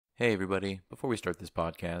Hey everybody, before we start this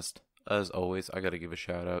podcast, as always, I gotta give a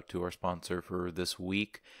shout out to our sponsor for this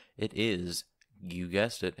week. It is, you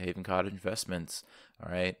guessed it, Haven Cottage Investments.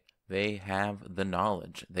 Alright, they have the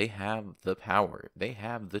knowledge, they have the power, they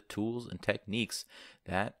have the tools and techniques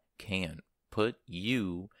that can put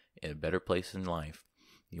you in a better place in life.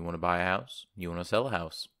 You want to buy a house? You want to sell a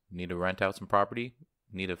house? Need to rent out some property?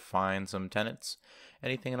 Need to find some tenants?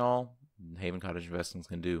 Anything at all, Haven Cottage Investments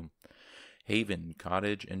can do. Haven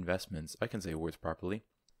Cottage Investments. I can say words properly.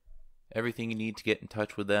 Everything you need to get in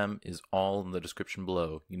touch with them is all in the description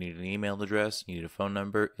below. You need an email address, you need a phone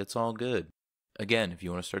number, it's all good. Again, if you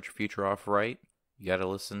want to start your future off right, you gotta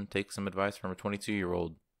listen, take some advice from a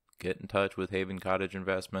 22-year-old. Get in touch with Haven Cottage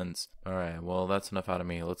Investments. Alright, well that's enough out of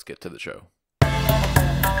me. Let's get to the show.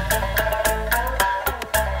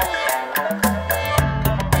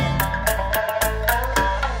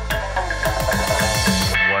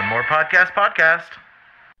 Podcast.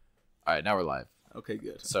 All right, now we're live. Okay,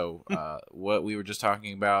 good. So, what we were just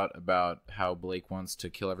talking about how Blake wants to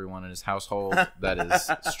kill everyone in his household, that is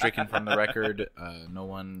stricken from the record. No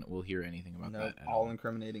one will hear anything about that. All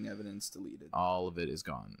incriminating evidence deleted. All of it is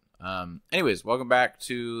gone. Anyways, welcome back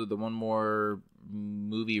to the One More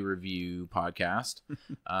Movie Review podcast.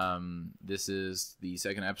 This is the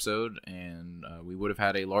second episode, and we would have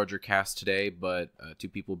had a larger cast today, but two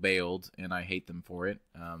people bailed, and I hate them for it.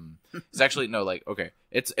 It's actually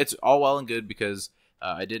it's all well and good because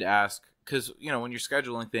I did ask, because when you're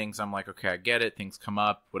scheduling things, I'm like, okay, I get it, things come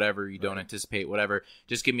up, whatever you don't anticipate, whatever.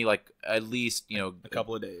 Just give me like at least a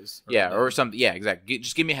couple of days, or something. Yeah, exactly.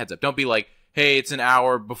 Just give me a heads up. Don't be like, hey, it's an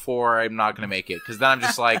hour before, I'm not gonna make it, because then I'm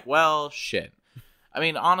just like, well, shit. I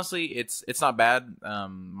mean, honestly, it's not bad.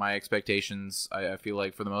 My expectations, I feel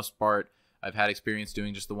like for the most part, I've had experience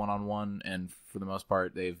doing just the one-on-one, and for the most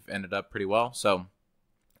part, they've ended up pretty well. So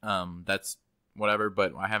that's whatever,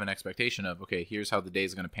 but I have an expectation of, okay, here's how the day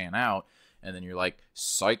is going to pan out, and then you're like,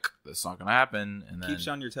 psych, that's not going to happen. And then keeps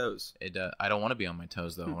you on your toes. I don't want to be on my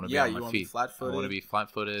toes, though. I want to be on my feet. Flat-footed. I want to be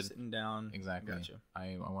flat-footed. Sitting down. Exactly. Gotcha.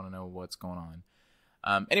 I want to know what's going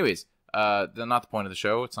on. Anyways, not the point of the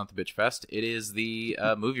show. It's not the bitch fest. It is the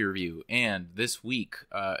movie review. And this week,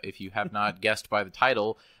 if you have not guessed by the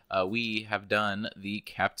title, we have done the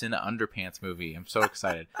Captain Underpants movie. I'm so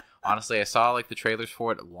excited. Honestly, I saw the trailers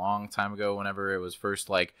for it a long time ago whenever it was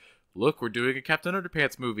first look, we're doing a Captain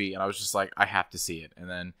Underpants movie. And I was just like, I have to see it. And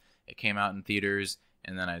then it came out in theaters,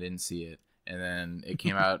 and then I didn't see it. And then it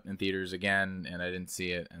came out in theaters again, and I didn't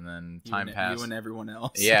see it. And then time passed. You and everyone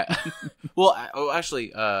else. Yeah. Well,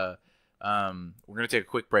 actually, we're going to take a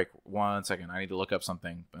quick break. 1 second. I need to look up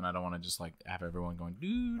something, and I don't want to just have everyone going,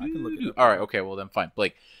 I can look it up. All right. Okay. Well, then fine.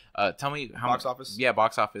 Blake, tell me how box office? Yeah,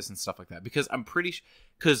 box office and stuff like that. Because I'm pretty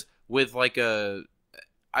because with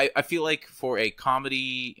I feel like for a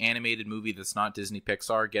comedy animated movie that's not Disney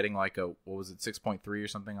Pixar, getting what was it, 6.3 or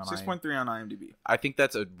something on 6.3 on IMDb. I think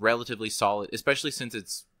that's a relatively solid, especially since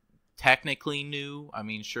it's technically new. I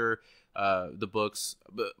mean, sure, the books,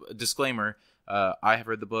 disclaimer, I have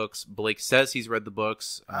read the books. Blake says he's read the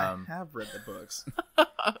books. I have read the books.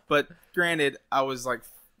 But granted, I was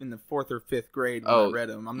in the 4th or 5th grade when I read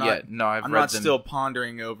them. I'm not. Yeah, no, I'm not still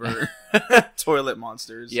pondering over toilet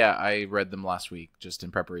monsters. Yeah, I read them last week just in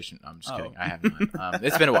preparation. I'm just kidding. I haven't.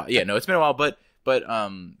 It's been a while. Yeah, no, it's been a while. But that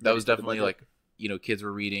was definitely kids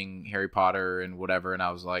were reading Harry Potter and whatever, and I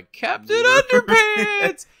was like, Captain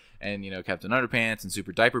Underpants. And, Captain Underpants and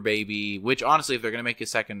Super Diaper Baby, which, honestly, if they're going to make a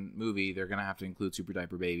second movie, they're going to have to include Super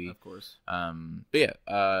Diaper Baby. Of course. But yeah,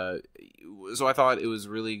 so I thought it was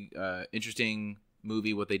really interesting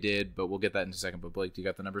movie, what they did, but we'll get that in a second. But, Blake, do you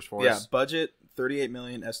got the numbers for us? Yeah, budget, $38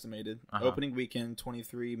 million estimated. Opening weekend,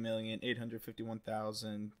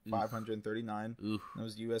 $23,851,539. That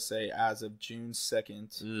was USA as of June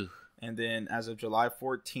 2nd. Oof. And then as of July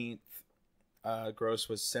 14th, gross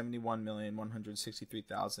was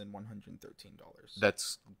 $71,163,113.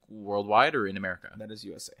 That's worldwide or in America? That is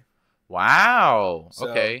USA. Wow.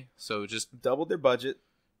 Okay. So just doubled their budget.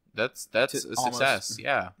 That's a success.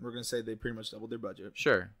 Yeah. We're gonna say they pretty much doubled their budget.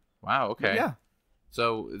 Sure. Wow. Okay. But yeah.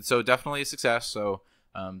 So definitely a success. So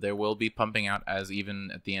there will be pumping out, as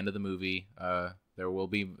even at the end of the movie,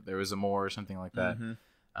 there is a more or something like that. Mm-hmm.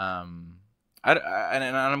 And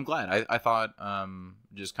I'm glad. I thought,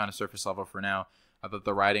 just kind of surface level for now, I thought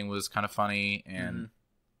the writing was kind of funny, and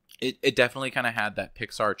it definitely kind of had that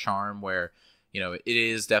Pixar charm where, it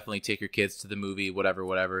is definitely take your kids to the movie,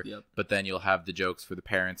 whatever. Yep. But then you'll have the jokes for the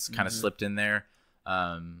parents kind of slipped in there.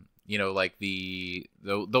 you know, like the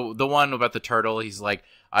one about the turtle. He's like,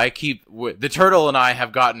 the turtle and I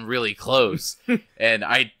have gotten really close, and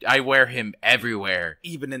I wear him everywhere,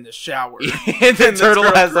 even in the shower. And the turtle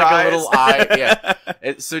has cries. Like a little eye.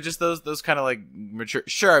 Yeah. So just those kind of like mature.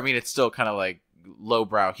 Sure, I mean it's still kind of like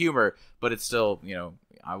lowbrow humor, but it's still, you know,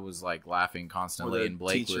 I was like laughing constantly. And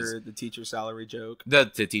Blake was the teacher salary joke. The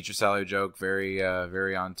teacher salary joke, very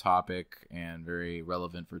very on topic and very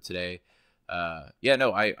relevant for today. I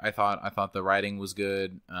thought the writing was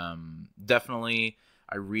good. Definitely.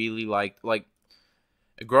 I really liked, like,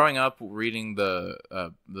 growing up reading the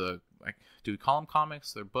like, do we call them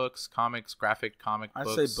comics? They're books, comics, graphic comic books.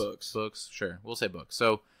 I say books. Books, sure. We'll say books.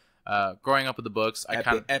 So, growing up with the books, I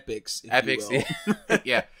kind of epics.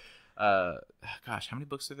 Yeah. Gosh, how many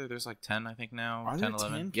books are there? There's like 10, I think now. Are 10, there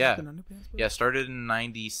 11. 10 Yeah. Captain Underpants books? Yeah, started in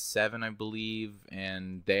 97, I believe,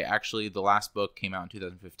 and the last book came out in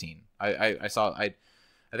 2015.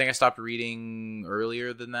 I think I stopped reading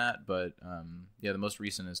earlier than that, but the most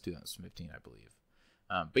recent is 2015, I believe.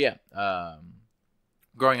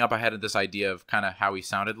 Growing up, I had this idea of kind of how he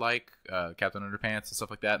sounded like Captain Underpants and stuff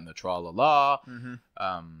like that, and the tra-la-la. Mm-hmm.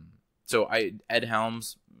 So Ed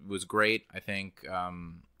Helms was great. I think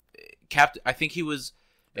I think he was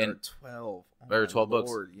in 12. There were 12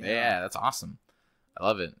 books. Yeah, that's awesome. I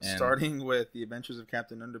love it. And starting with The Adventures of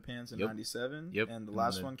Captain Underpants in 97. Yep. And the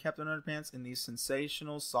last one, Captain Underpants in the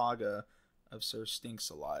sensational saga of Sir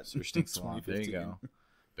Stinks-a-Lot. Sir Stinks-a-Lot. There you go.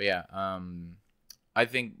 But yeah, I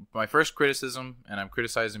think my first criticism, and I'm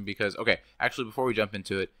criticizing because, okay, actually before we jump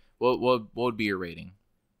into it, what would be your rating?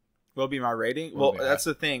 What would be my rating? Well, that's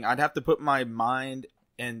the thing. I'd have to put my mind,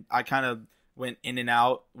 and I kind of went in and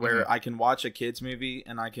out where I can watch a kid's movie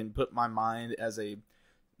and I can put my mind as a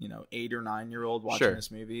 8 or 9 year old watching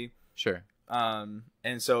this movie. Sure. And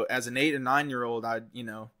so as an 8 and 9 year old,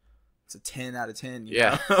 it's a 10 out of 10.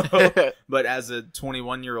 Yeah. But as a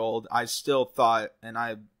 21 year old, I still thought, and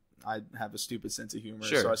I have a stupid sense of humor,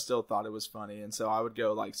 so I still thought it was funny. And so I would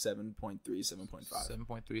go like 7.3, 7.5.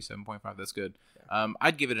 7.3, 7.5. That's good. Yeah.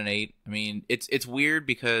 I'd give it an 8. I mean, it's weird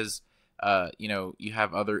because, you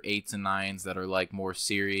have other 8s and 9s that are like more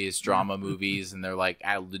serious drama movies, and they're like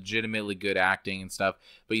legitimately good acting and stuff,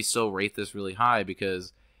 but you still rate this really high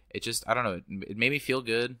because it just, I don't know, it made me feel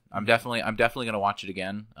good. I'm definitely going to watch it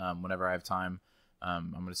again whenever I have time.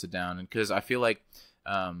 I'm going to sit down, and because I feel like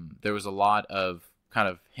there was a lot of kind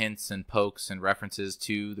of hints and pokes and references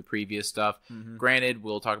to the previous stuff. Mm-hmm. Granted,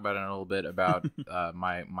 we'll talk about it in a little bit about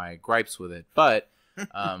my gripes with it, but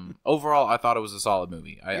overall, I thought it was a solid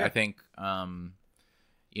movie. I think, in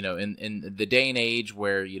the day and age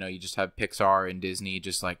where, you just have Pixar and Disney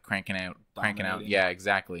just like cranking out. Yeah,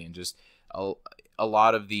 exactly. And just a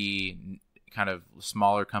lot of the kind of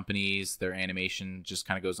smaller companies, their animation just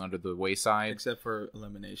kind of goes under the wayside. Except for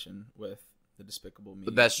Illumination with the Despicable Me.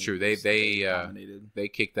 But that's true. They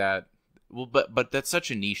kick that. Well, but that's such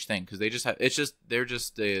a niche thing because they just have. They're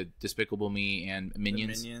just Despicable Me and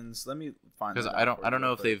Minions. The Minions. Let me find. Because I don't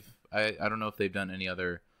know if they've done any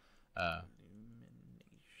other.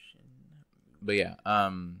 But yeah,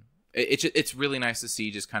 it's really nice to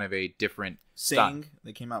see just kind of a different Sing. Stock.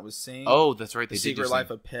 They came out with Sing. Oh, that's right. The Secret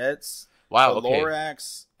Life of Pets. Wow. The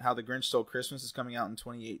Lorax. How the Grinch Stole Christmas is coming out in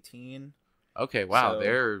 2018. Okay. Wow. So,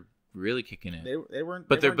 they're really kicking it. They weren't.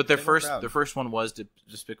 But their first one was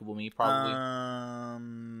Despicable Me, probably.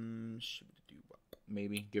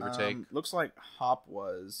 Maybe give or take. Looks like Hop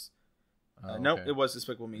was. Nope, it was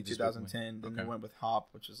Despicable Me, 2010. Then they went with Hop,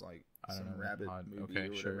 which is like some rabbit movie or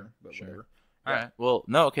whatever. But whatever. All right. Well,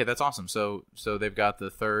 no. Okay, that's awesome. So they've got the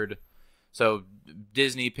third. So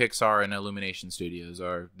Disney, Pixar, and Illumination Studios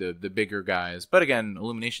are the bigger guys. But again,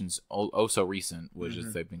 Illumination's so recent, which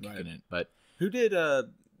is they've been kicking it. But who did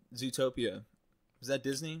Zootopia? Was that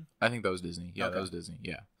Disney? I think that was Disney. Yeah, that was Disney.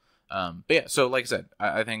 Yeah. But yeah, so like I said,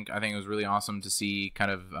 I think it was really awesome to see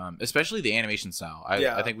kind of, especially the animation style.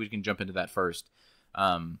 I think we can jump into that first.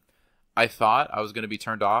 I thought I was going to be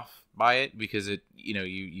turned off by it because it,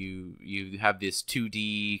 you have this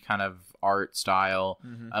 2D kind of art style,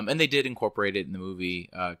 and they did incorporate it in the movie,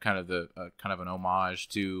 kind of an homage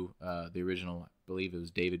to the original. I believe it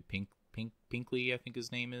was David Pinkley, I think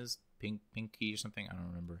his name is Pinky or something. I don't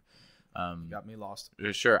remember. Got me lost.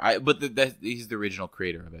 Sure, but he's the original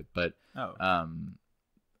creator of it. But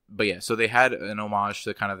but yeah, so they had an homage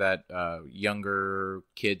to kind of that younger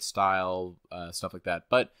kid style stuff like that.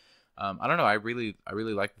 But I don't know. I really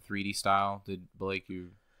like the 3D style. Did Blake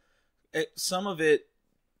some of it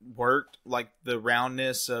worked, like the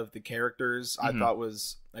roundness of the characters. I thought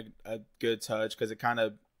was a good touch because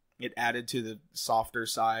it added to the softer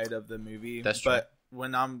side of the movie. That's true.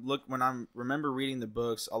 when I'm remember reading the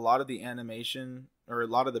books, a lot of the animation or a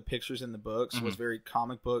lot of the pictures in the books was very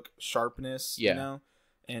comic book sharpness, you know?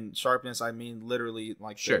 And sharpness, I mean literally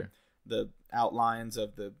like the outlines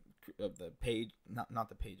of the page, not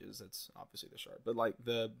the pages, that's obviously the sharp, but like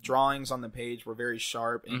the drawings on the page were very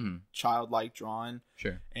sharp and childlike drawn.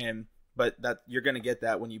 But that you're going to get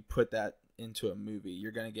that when you put that into a movie.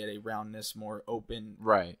 You're going to get a roundness, more open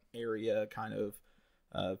area kind of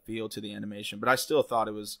feel to the animation. But I still thought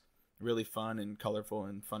it was really fun and colorful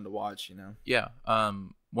and fun to watch, you know? Yeah.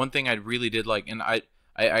 One thing I really did like, and I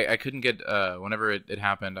couldn't get, whenever it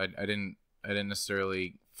happened, I didn't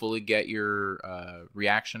necessarily fully get your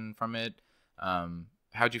reaction from it.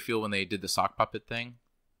 How'd you feel when they did the sock puppet thing?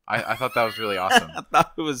 I thought that was really awesome. I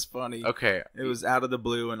thought it was funny. Okay. It was out of the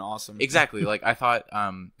blue and awesome. Exactly. Like, I thought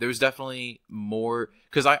there was definitely more...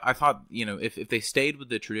 Because I thought, you know, if they stayed with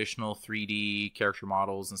the traditional 3D character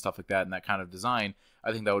models and stuff like that and that kind of design,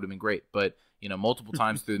 I think that would have been great. But, you know, multiple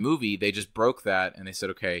times through the movie, they just broke that and they said,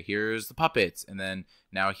 okay, here's the puppets. And then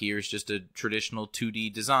now here's just a traditional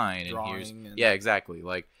 2D design. And yeah, exactly.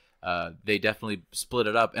 Like... they definitely split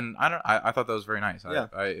it up, and I thought that was very nice. Yeah,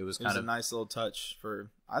 it was kind of a nice little touch for.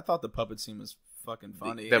 I thought the puppet scene was fucking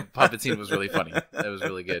funny. The puppet scene was really funny. That was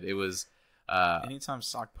really good. It was. Anytime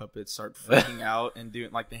sock puppets start freaking out and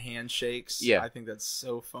doing like the handshakes, I think that's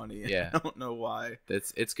so funny. Yeah, I don't know why.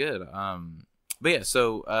 It's good. But yeah,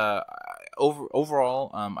 so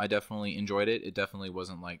overall, I definitely enjoyed it. It definitely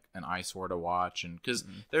wasn't like an eyesore to watch, and because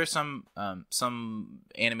there are some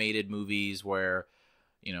animated movies where.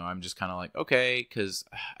 You know, I'm just kind of like, okay, because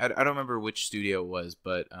I don't remember which studio it was,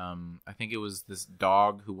 but I think it was this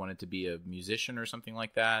dog who wanted to be a musician or something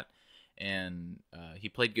like that, and he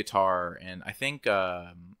played guitar, and I think,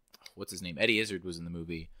 what's his name? Eddie Izzard was in the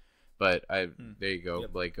movie, but there you go.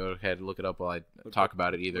 Yep. Like, go ahead and look it up while I talk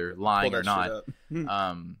about it, either lying or not.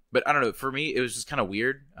 But I don't know, for me, it was just kind of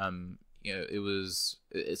weird. You know,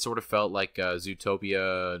 it sort of felt like a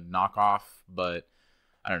Zootopia knockoff, but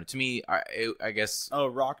I don't know. To me, I guess. Oh,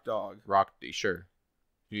 Rock Dog. Sure.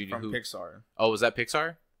 From Pixar. Oh, was that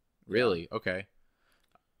Pixar? Really? Yeah. Okay.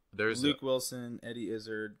 There's Luke Wilson, Eddie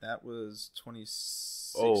Izzard. That was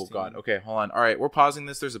 2016. Oh God. Okay, hold on. All right, we're pausing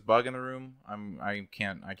this. There's a bug in the room. I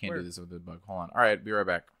can't do this with the bug. Hold on. All right, be right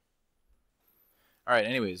back. All right.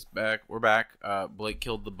 Anyways, we're back. Blake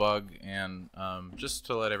killed the bug, and just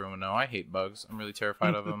to let everyone know, I hate bugs. I'm really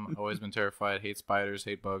terrified of them. Always been terrified. Hate spiders.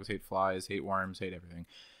 Hate bugs. Hate flies. Hate worms. Hate everything.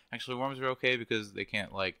 Actually, worms are okay because they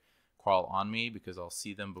can't like crawl on me because I'll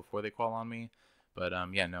see them before they crawl on me. But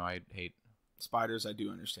yeah, no, I hate spiders. I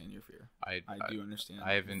do understand your fear. I do understand.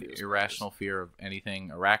 I have an irrational fear of anything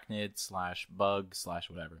arachnid / bug /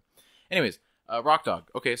 whatever. Anyways. Rock Dog.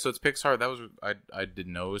 Okay, so it's Pixar. That was I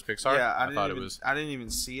didn't know it was Pixar. Yeah, I didn't even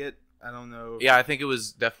see it. I don't know. Yeah, I think it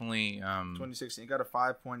was definitely 2016. It got a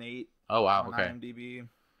 5.8. Oh wow. On okay. IMDb.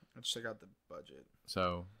 Let's check out the budget.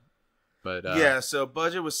 So, but yeah, so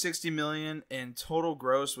budget was $60 million and total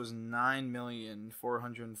gross was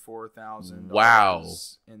 $9,404,000. Wow.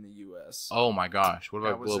 In the U.S. Oh my gosh! What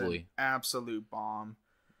about globally? An absolute bomb.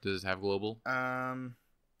 Does it have global? Let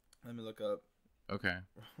me look up. Okay.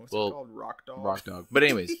 What's it called? Rock Dog. Rock Dog. But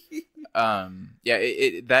anyways, yeah,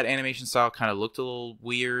 that animation style kind of looked a little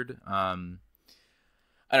weird. I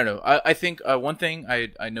don't know. I think one thing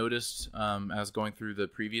I noticed as going through the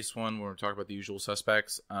previous one when we were talking about The Usual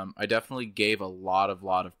Suspects, I definitely gave a lot of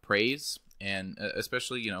praise, and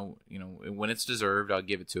especially you know when it's deserved, I'll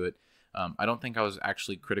give it to it. I don't think I was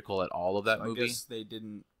actually critical at all of that movie. I guess they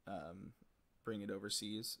didn't bring it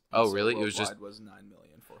overseas. Oh, really? It was just was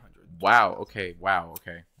 9,400,000. Wow. Okay. Wow.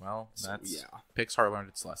 Okay. Well, that's Pixar learned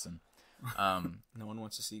its lesson. No one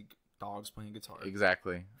wants to see dogs playing guitar.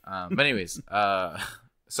 Exactly. But anyways,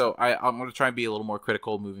 so I'm going to try and be a little more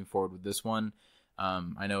critical moving forward with this one.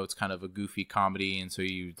 I know it's kind of a goofy comedy, and so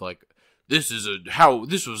you like this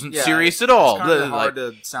wasn't serious at all. It's kind of hard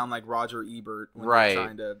to sound like Roger Ebert when you're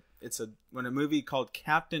trying to. When a movie called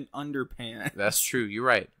Captain Underpants. That's true. You're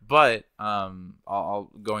right. But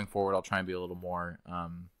I'll going forward, I'll try and be a little more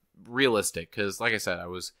realistic because, like I said, I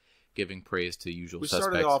was giving praise to Usual Suspects.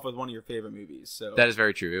 We started off with one of your favorite movies, so that is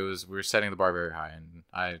very true. We were setting the bar very high, and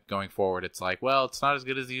going forward, it's like, well, it's not as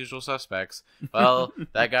good as The Usual Suspects. Well,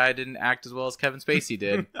 that guy didn't act as well as Kevin Spacey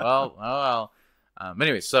did. Well, oh well.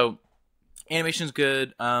 Anyway, so animation's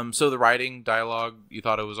good. So the writing, dialogue, you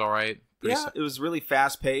thought it was all right? It was really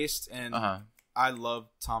fast paced, and I love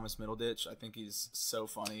Thomas Middleditch. I think he's so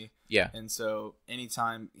funny. Yeah, and so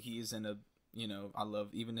anytime he's in I love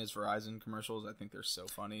even his Verizon commercials. I think they're so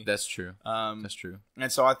funny. That's true. That's true.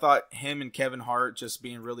 And so I thought him and Kevin Hart just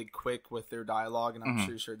being really quick with their dialogue, and I'm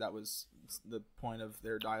pretty sure that was the point of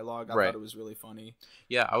their dialogue. I Right. thought it was really funny.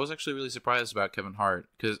 Yeah, I was actually really surprised about Kevin Hart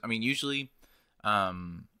because I mean, usually,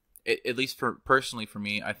 at least personally for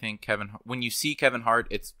me, I think when you see Kevin Hart,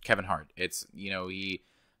 it's Kevin Hart. It's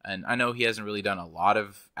and I know he hasn't really done a lot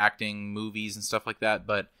of acting movies and stuff like that,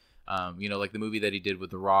 but like the movie that he did with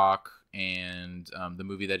The Rock and the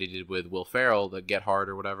movie that he did with Will Ferrell, the Get Hard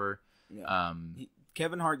or whatever. Yeah.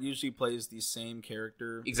 Kevin Hart usually plays the same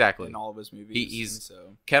character exactly in all of his movies.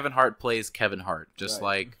 Kevin Hart plays Kevin Hart, just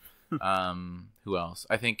right. like who else?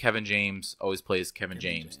 I think Kevin James always plays Kevin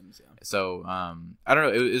James. Yeah. So I don't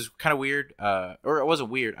know. It was kind of weird, or it wasn't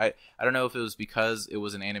weird. I don't know if it was because it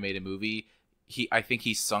was an animated movie. I think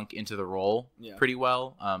he sunk into the role pretty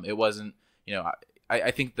well. It wasn't,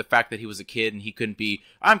 I think the fact that he was a kid and he couldn't be,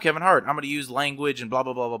 I'm Kevin Hart, I'm going to use language and blah,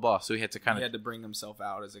 blah, blah, blah, blah. So he had to he had to bring himself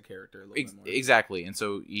out as a character a little bit more. Exactly. And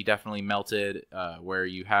so he definitely melted where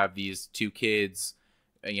you have these two kids,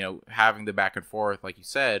 having the back and forth, like you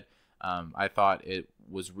said. I thought it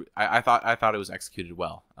was, I thought it was executed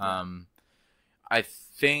well. I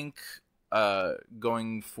think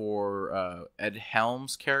going for Ed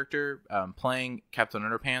Helms' character, playing Captain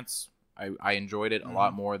Underpants, I enjoyed it a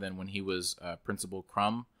lot more than when he was Principal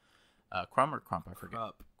Crumb. Crumb or Crump? I forget.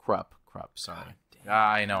 Krupp. Sorry.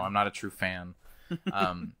 I know. I'm not a true fan.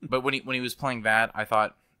 But when he was playing that, I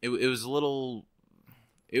thought it was a little.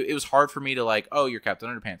 It was hard for me to like. Oh, you're Captain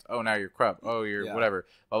Underpants. Oh, now you're Krupp. Oh, you're whatever.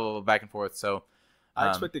 Blah, blah, blah, back and forth. So. I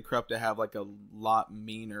expected Krupp to have like a lot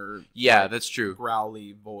meaner. Yeah, that's true.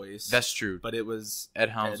 Growly voice. That's true. But it was Ed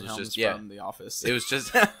Helms was just from The Office. It was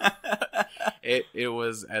just it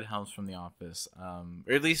was Ed Helms from The Office.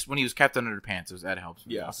 Or at least when he was Captain Underpants, it was Ed Helms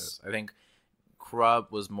from The Office. I think Krupp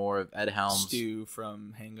was more of Ed Helms. Stu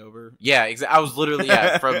from Hangover. Yeah, exactly. I was literally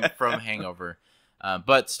from Hangover.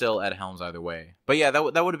 But still Ed Helms either way. But yeah, that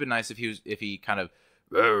would have been nice if he kind of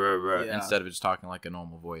instead of just talking like a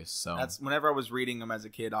normal voice. So that's whenever I was reading him as a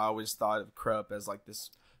kid, I always thought of Krupp as like this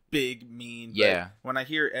big mean. Yeah. But when I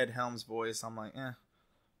hear Ed Helms' voice, I'm like,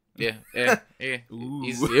 Yeah.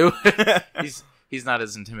 He's not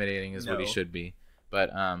as intimidating as what he should be.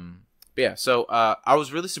 But yeah. So I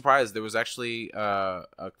was really surprised. There was actually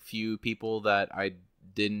a few people that I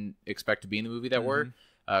didn't expect to be in the movie that were.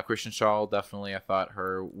 Kristen Shaw, definitely. I thought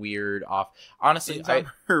her weird off. Honestly, anytime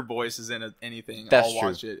her voice is in anything, I'll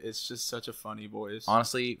watch it. It's just such a funny voice.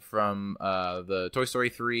 Honestly, from the Toy Story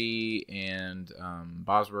 3 and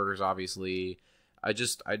Bob's Burgers, obviously, I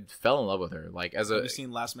fell in love with her. Like have you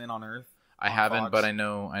seen Last Man on Earth? I haven't, Fox? But I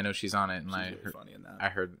know she's on it, and she's really funny in that. I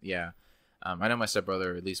heard, yeah. I know my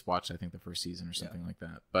stepbrother at least watched, I think, the first season or something like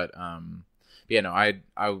that. But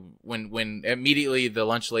when immediately the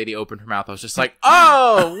lunch lady opened her mouth, I was just like,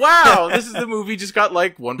 oh wow, this is the movie just got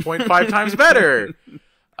like 1.5 times better.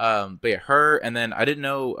 But yeah, her, and then I didn't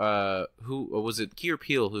know who was it, Key or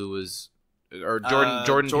Peele who was, or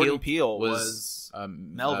Jordan Peele was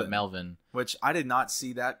Melvin, which I did not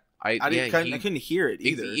see that. I couldn't hear it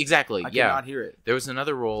either. Exactly. I could not hear it. There was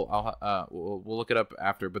another role. We'll look it up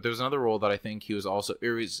after. But there was another role that I think he was also.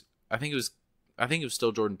 I think it was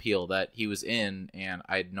still Jordan Peele that he was in, and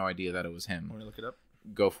I had no idea that it was him. Want to look it up?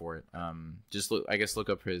 Go for it. Just look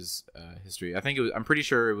up his history. I'm pretty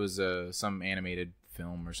sure it was some animated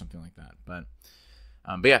film or something like that. But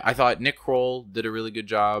yeah, I thought Nick Kroll did a really good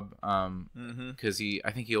job. Because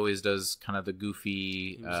I think he always does kind of the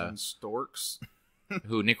goofy. He was in Storks.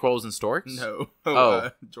 Who, Nick Kroll's in Storks? No.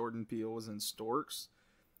 Jordan Peele was in Storks.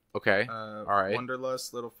 Okay. All right.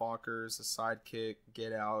 Wanderlust, Little Fockers, The Sidekick,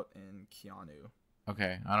 Get Out, and Keanu.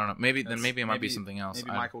 Okay. I don't know. Maybe it might be something else.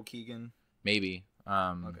 Maybe Michael Keegan. Maybe.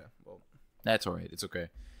 Okay. Well, that's all right. It's okay.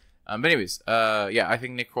 But anyways, yeah, I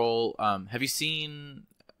think Nick Kroll. Have you seen?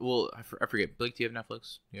 Well, I forget. Blake, do you have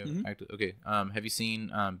Netflix? Yeah. Okay. Have you seen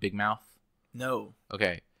Big Mouth? No.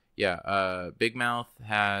 Okay. Yeah. Big Mouth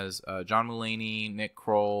has John Mulaney, Nick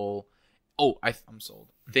Kroll. Oh, I'm sold.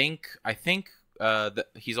 I think that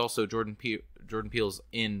he's also Jordan Peele's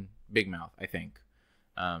in Big Mouth. I think.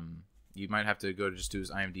 You might have to go to just do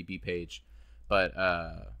his IMDb page, but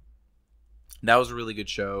that was a really good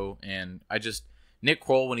show, and Nick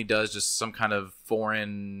Kroll, when he does just some kind of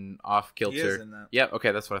foreign off kilter. He is in that. Yeah,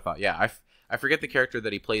 okay, that's what I thought. Yeah, I forget the character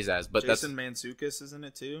that he plays as, but Jason Mantzoukas is in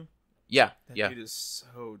it too. Yeah, that dude is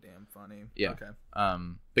so damn funny. Yeah. Okay.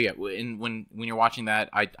 But yeah, when you're watching that,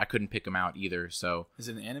 I couldn't pick him out either. So. Is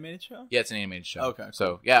it an animated show? Yeah, it's an animated show. Okay. Cool.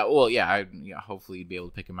 So yeah, well, yeah, hopefully you'd be able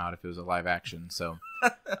to pick him out if it was a live action. So.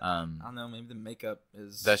 I don't know. Maybe the makeup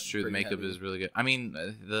is. That's true. The makeup is really good. I mean,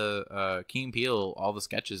 the Key and Peele, all the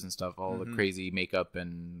sketches and stuff, all the crazy makeup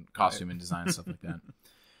and costume and design and stuff like that.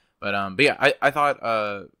 But yeah, I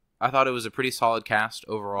thought thought it was a pretty solid cast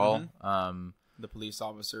overall. The police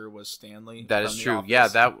officer was Stanley. That is true. Yeah,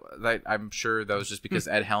 that I'm sure that was just because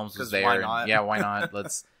Ed Helms was there. Why not? Yeah, why not?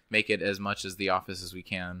 Let's make it as much as The Office as we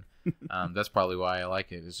can. That's probably why I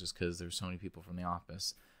like it. It's just because there's so many people from The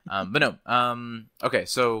Office. But no. Okay,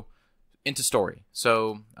 so into story.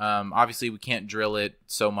 So obviously we can't drill it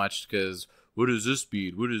so much because what is this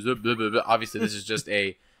speed? What is that? Blah, blah, blah. Obviously this is just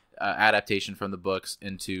a adaptation from the books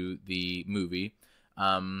into the movie.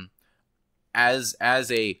 As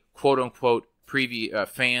a quote unquote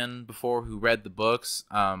fan before who read the books,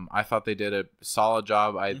 I thought they did a solid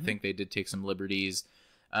job. I think they did take some liberties,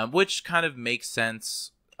 which kind of makes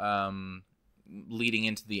sense leading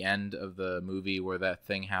into the end of the movie where that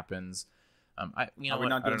thing happens. Are we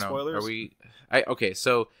not doing spoilers? Are we? Okay,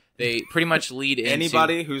 so they pretty much lead into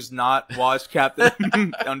anybody who's not watched Captain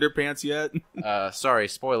Underpants yet. Sorry,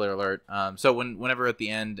 spoiler alert. So whenever at the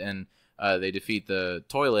end and they defeat the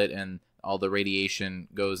toilet and all the radiation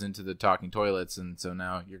goes into the talking toilets, and so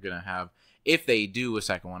now you're gonna have, if they do a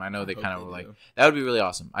second one, I know they kind of were like, that would be really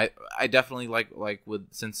awesome. I definitely like with,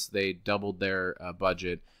 since they doubled their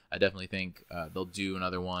budget, I definitely think they'll do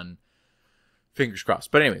another one. Fingers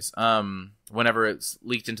crossed. But anyways, whenever it's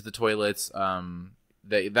leaked into the toilets,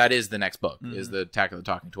 that is the next book, is the Attack of the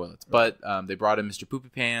Talking Toilets. Right. But they brought in Mr. Poopy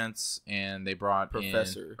Pants, and they brought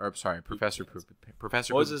Professor Poopy Pants.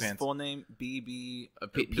 What was his full name? BB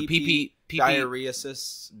Diarrheastein Poopy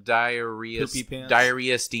Pants.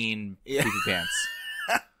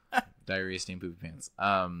 Diarrheastein Poopy Pants.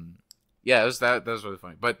 Yeah, that was really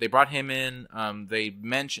funny. But they brought him in. They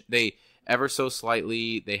ever so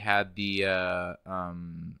slightly, they had the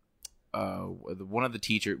one of the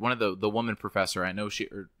teachers, one of the woman professor. I know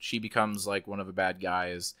she becomes like one of the bad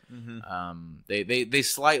guys. They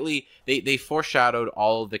slightly they foreshadowed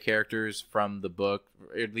all of the characters from the book,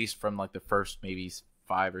 or at least from like the first maybe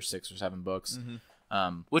 5 or 6 or 7 books,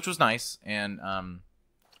 which was nice. And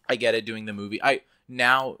I get it doing the movie.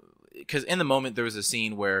 Because in the moment there was a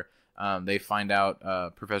scene where they find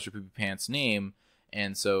out Professor Poopy Pants' name.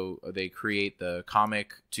 And so they create the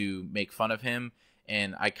comic to make fun of him,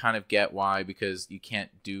 and I kind of get why, because you can't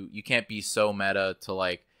be so meta to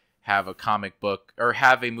like have a comic book or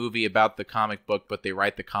have a movie about the comic book, but they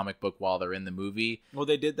write the comic book while they're in the movie. Well,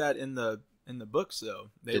 they did that in the books though.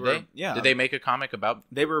 Did they? Yeah. Did they make a comic about?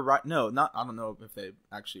 They were right. No, not. I don't know if they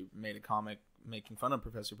actually made a comic making fun of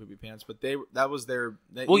Professor Poopy Pants, but that was their.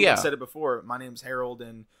 I said it before. My name's Harold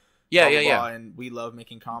and. Yeah. And we love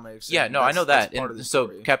making comics. Yeah, no, I know that. And so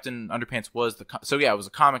Captain Underpants was it was a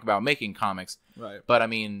comic about making comics. Right. But I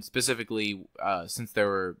mean, specifically, since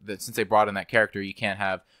they brought in that character, you can't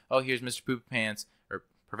have, here's Mr. Poopy Pants or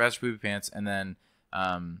Professor Poopy Pants, and then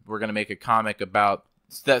we're gonna make a comic about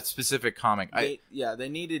that specific comic. They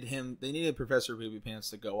needed him. They needed Professor Poopy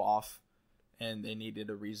Pants to go off. And they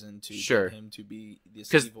needed a reason to get him to be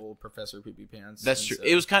this evil Professor Poopy Pants. That's true. So,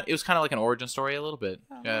 it was kind of like an origin story a little bit.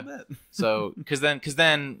 A little bit. So because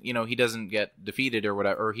then he doesn't get defeated or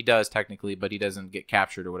whatever, or he does technically, but he doesn't get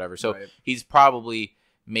captured or whatever. So he's probably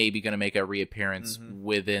maybe going to make a reappearance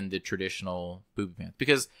within the traditional Poopy Pants,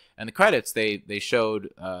 because in the credits they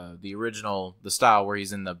showed the original style where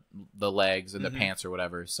he's in the legs and the pants or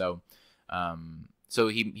whatever. So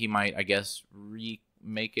he might, I guess,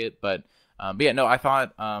 remake it, but yeah, no, I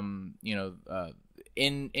thought,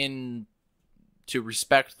 in to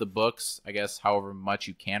respect the books, I guess, however much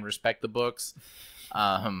you can respect the books,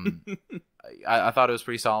 I thought it was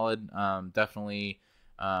pretty solid. Definitely,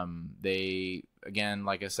 they, again,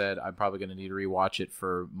 like I said, I'm probably going to need to rewatch it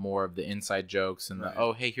for more of the inside jokes and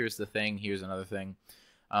hey, here's the thing, here's another thing.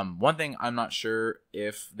 One thing I'm not sure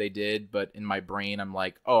if they did, but in my brain, I'm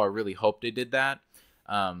like, I really hope they did that.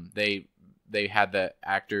 They had the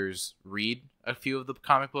actors read a few of the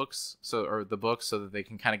comic books, or the books, so that they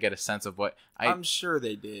can kind of get a sense of what I'm sure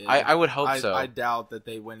they did. I would hope so. I doubt that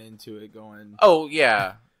they went into it going, oh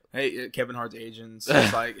yeah, hey, Kevin Hart's agents,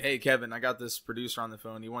 it's like, hey Kevin, I got this producer on the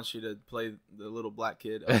phone. He wants you to play the little black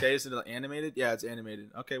kid. Okay, is it animated? Yeah, it's animated.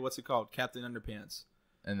 Okay, what's it called? Captain Underpants.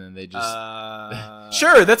 And then they just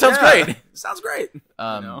sure, that sounds great. Sounds great.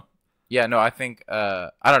 Yeah, no, I think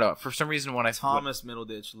I don't know. For some reason, when Thomas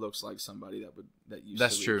Middleditch looks like somebody that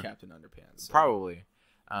used to be Captain Underpants. So. Probably,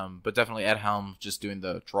 but definitely Ed Helms just doing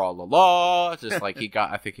the tra la la, just like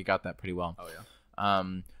I think he got that pretty well. Oh yeah.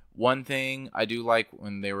 One thing I do like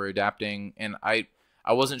when they were adapting, and I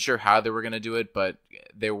wasn't sure how they were gonna do it, but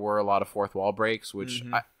there were a lot of fourth wall breaks, which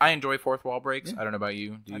I enjoy fourth wall breaks. Yeah. I don't know about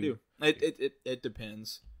you. I do. It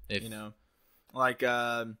depends. If, like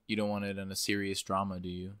you don't want it in a serious drama, do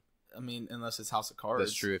you? I mean, unless it's House of Cards.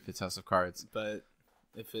 That's true if it's House of Cards. But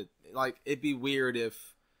if it'd be weird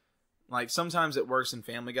if Like sometimes it works in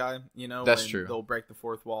Family Guy, you know, That's when true. they'll break the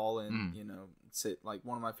fourth wall and you know, sit. Like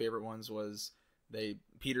one of my favorite ones was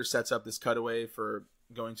Peter sets up this cutaway for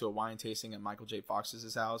going to a wine tasting at Michael J.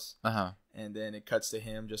 Fox's house, and then it cuts to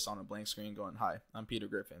him just on a blank screen going, "Hi, I'm Peter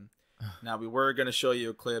Griffin." Now we were gonna show you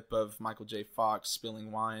a clip of Michael J. Fox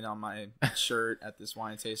spilling wine on my shirt at this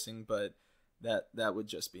wine tasting, but that would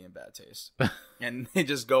just be in bad taste. And they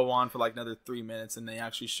just go on for like another 3 minutes, and they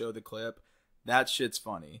actually show the clip. That shit's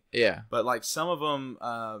funny. Yeah. But like some of them,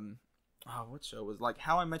 what show was like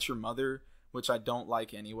How I Met Your Mother, which I don't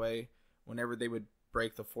like anyway. Whenever they would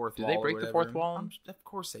break the fourth wall. Did they break the fourth wall? Of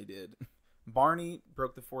course they did. Barney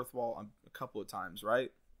broke the fourth wall a couple of times,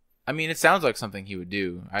 right? I mean, it sounds like something he would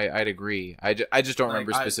do. I'd agree. I just don't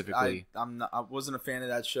remember specifically. I wasn't a fan of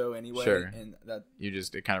that show anyway. Sure. And that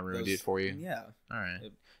it kind of ruined it for you. Yeah. All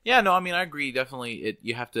right. Yeah. No. I mean, I agree. Definitely,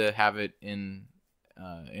 you have to have it in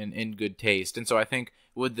good taste, and so I think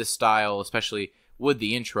with the style, especially with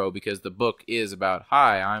the intro, because the book is about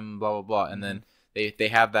 "Hi, I'm blah blah blah," and then they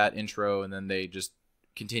have that intro, and then they just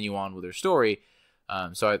continue on with their story.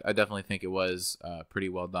 So I definitely think it was pretty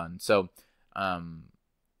well done. So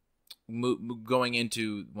going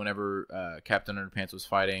into whenever Captain Underpants was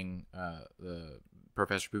fighting the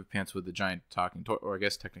Professor Poopy Pants with the giant talking toilet, or I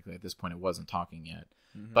guess technically at this point it wasn't talking yet,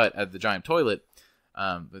 but at the giant toilet.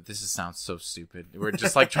 But this sounds so stupid. We're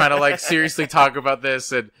just like trying to like seriously talk about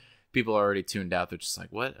this, and people are already tuned out. They're just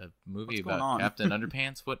like, "What, a movie about Captain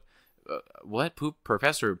Underpants? What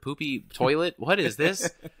Professor Poopy Toilet? What is this?"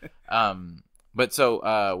 But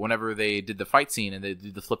so whenever they did the fight scene and they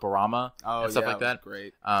did the flipperama and stuff like that,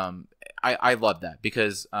 great. I love that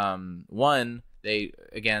because one, they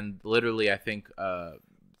again literally I think 2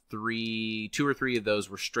 or 3 of those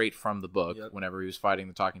were straight from the book. Yep. Whenever he was fighing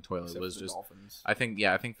the talking toilet, Except it was the just dolphins. I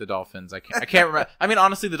think the dolphins. I can't remember. I mean,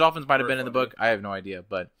 honestly, the dolphins might have been in the book. I have no idea,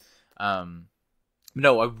 but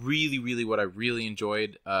no, I really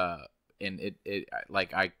enjoyed and it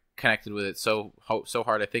like I connected with it so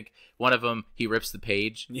hard. I think one of them, he rips the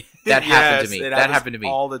page. That happened to me. That happened to me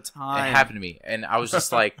all the time. It happened to me, and I was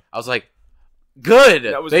just like, good.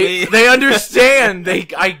 That was me. They understand.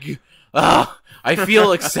 I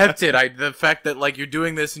feel accepted. The fact that like you're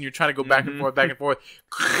doing this and you're trying to go back and forth.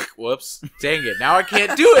 Whoops! Dang it! Now I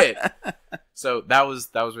can't do it. So that was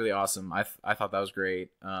really awesome. I thought that was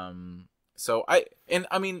great. So I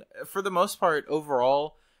mean, for the most part,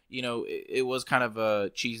 overall, you know, it was kind of a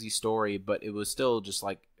cheesy story, but it was still just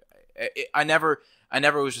like, I never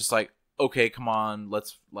was just like, okay, come on,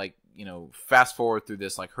 let's like, you know, fast forward through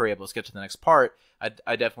this, like, hurry up, let's get to the next part.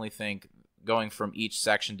 I definitely think going from each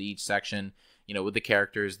section to each section, you know, with the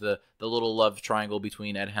characters, the little love triangle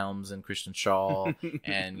between Ed Helms and Kristen Shaw,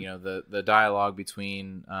 and you know the dialogue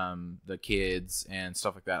between the kids and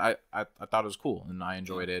stuff like that. I thought it was cool and I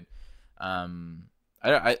enjoyed it.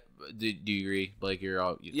 Do you agree, Blake? You're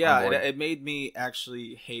all it made me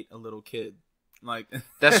actually hate a little kid. Like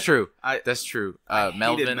that's true. That's true.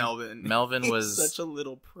 Melvin. Melvin was such a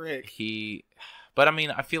little prick. But I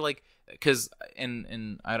mean, I feel like because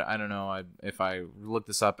and I don't know if I look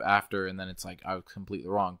this up after and then it's like I was completely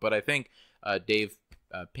wrong. But I think Dave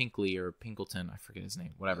Pinkley or Pinkleton, I forget his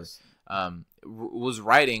name, whatever, was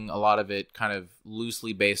writing a lot of it kind of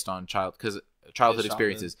loosely based on childhood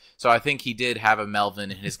experiences. So I think he did have a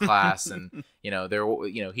Melvin in his class, and you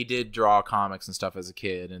know he did draw comics and stuff as a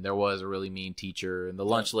kid, and there was a really mean teacher, and the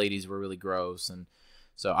lunch ladies were really gross, and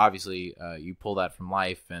so obviously you pull that from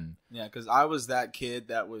life. And yeah, because I was that kid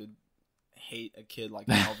that would hate a kid like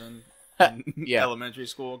Melvin in elementary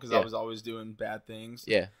school because I was always doing bad things.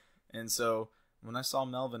 Yeah, and so when I saw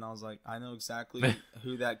Melvin, I was like, I know exactly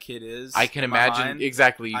who that kid is. I can imagine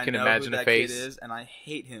exactly. You can imagine a face. Kid is, and I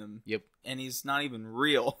hate him. Yep. And he's not even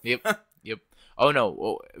real. Yep. Oh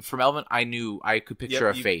no, for Melvin, I knew I could picture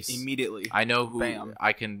a face immediately. I know who. Bam.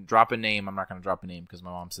 I can drop a name. I'm not going to drop a name because my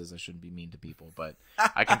mom says I shouldn't be mean to people, but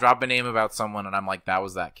I can drop a name about someone, and I'm like, that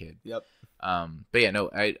was that kid. Yep. But yeah, no,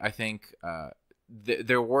 I think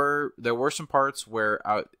there were some parts where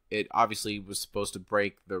it obviously was supposed to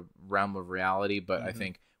break the realm of reality, but I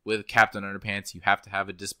think with Captain Underpants, you have to have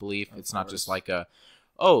a disbelief. It's not just like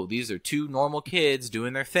these are 2 normal kids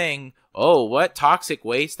doing their thing. Oh, what? Toxic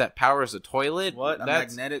waste that powers a toilet? What?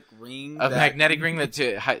 Magnetic ring? Magnetic ring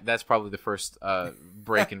that's probably the first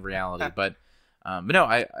break in reality. But no,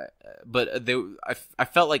 I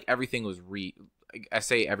felt like everything was real. I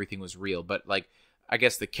say everything was real, but like I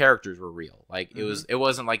guess the characters were real. Like it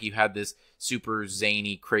wasn't like you had this super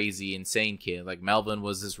zany, crazy, insane kid. Like Melvin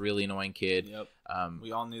was this really annoying kid. Yep.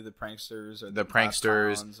 We all knew the pranksters, or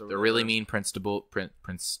the really mean principal, the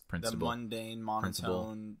mundane,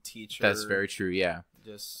 monotone teacher. That's very true. Yeah.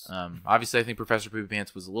 Just obviously, I think Professor Poopy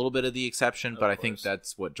Pants was a little bit of the exception, but I think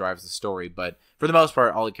that's what drives the story. But for the most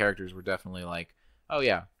part, all the characters were definitely like, oh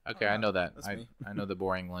yeah, okay, I know that. I know the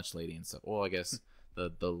boring lunch lady and stuff. Well, I guess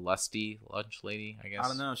the lusty lunch lady. I guess I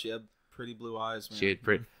don't know. She had pretty blue eyes. Man. She had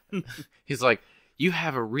pretty. He's like, you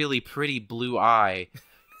have a really pretty blue eye.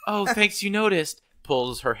 Oh, thanks, you noticed.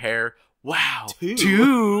 Pulls her hair. Wow,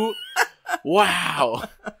 two. Wow.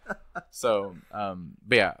 So,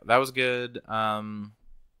 but yeah, that was good. I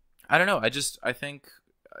don't know. I think,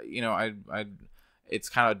 it's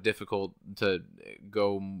kind of difficult to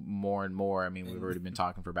go more and more. I mean, we've already been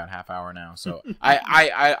talking for about half hour now, so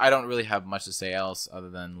I don't really have much to say else other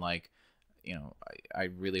than like, I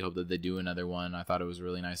really hope that they do another one. I thought it was a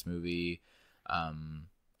really nice movie.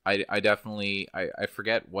 I definitely I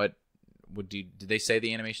forget what did they say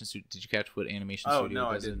the animation studio? Did you catch what animation studio? Oh no,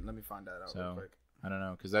 I didn't. Let me find that out real quick. I don't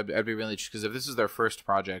know, because I'd be really interested, because if this is their first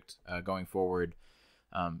project going forward,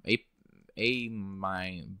 A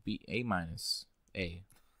minus. A.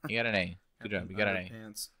 You got an A. Good job. You got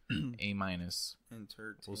an A. A minus.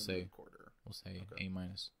 We'll say okay. A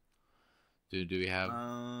minus. Do we have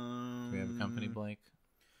a company, Blake?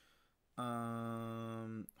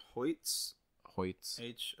 Hoyts. Hoyts.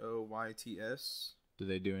 Hoyts. Do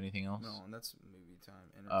they do anything else? No, that's Movie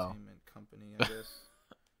Time Entertainment Company, I guess.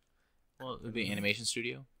 Well, it would be Animation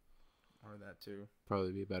Studio. Or that too.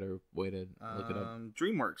 Probably be a better way to look it up.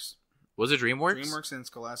 DreamWorks. Was it DreamWorks? DreamWorks and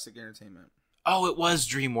Scholastic Entertainment. Oh, it was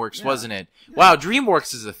DreamWorks, wasn't it? Yeah. Wow,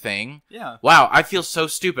 DreamWorks is a thing. Yeah. Wow, I feel so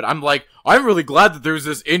stupid. I'm really glad that there's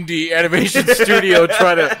this indie animation studio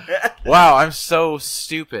trying to... Wow, I'm so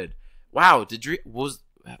stupid. Wow, what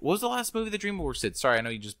was the last movie that DreamWorks did? Sorry, I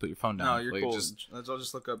know you just put your phone down. No, you're cool. I'll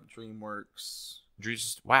just look up DreamWorks.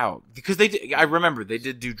 Wow, because they did, I remember they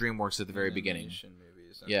did do DreamWorks at the very beginning.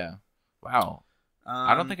 Movies. Yeah. Wow.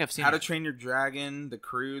 I don't think I've seen How to Train Your Dragon, The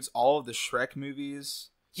Croods, all of the Shrek movies.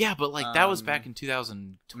 Yeah, but that was back in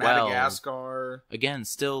 2012. Madagascar. Again,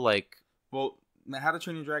 still Well, How to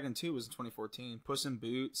Train Your Dragon 2 was in 2014. Puss in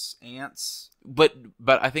Boots, Ants. But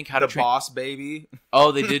I think The Boss Baby.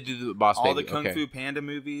 Oh, they did do the Boss Baby. All the Kung Fu Panda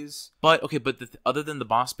movies. But other than the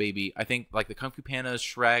Boss Baby, I think the Kung Fu Panda,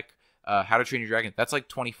 Shrek, How to Train Your Dragon, that's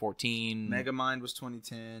 2014. Megamind was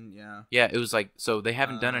 2010. Yeah. Yeah, it was so they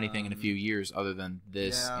haven't done anything in a few years other than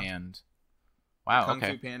this and. Wow, Kung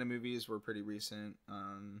Fu Panda movies were pretty recent.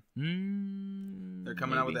 They're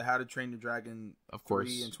coming out with the How to Train Your Dragon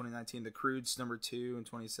 3 in 2019. The Croods #2 in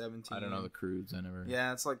 2017. I don't know the Croods. I never.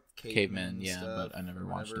 Yeah, it's like cavemen. Yeah, but I never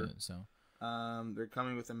watched it. So. They're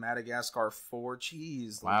coming with a Madagascar 4.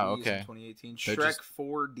 Jeez. Wow. Okay. In 2018. Shrek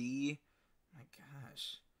 4D. My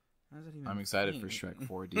gosh. How does that even? I'm excited for Shrek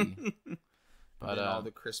 4D. But all the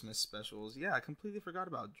Christmas specials. Yeah, I completely forgot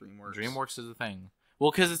about DreamWorks. DreamWorks is a thing. Well,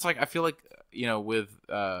 because it's I feel like, with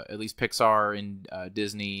at least Pixar and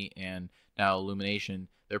Disney and now Illumination,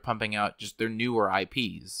 they're pumping out just their newer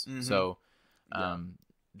IPs. Mm-hmm. So,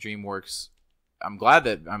 DreamWorks, I'm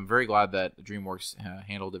very glad that DreamWorks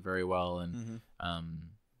handled it very well. And,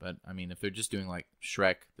 but I mean, if they're just doing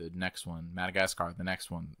Shrek, the next one, Madagascar, the next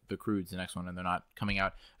one, The Croods, the next one, and they're not coming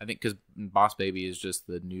out, I think because Boss Baby is just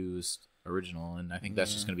the newest original, and I think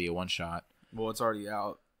that's just going to be a one shot. Well, it's already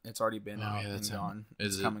out. It's already been out and gone.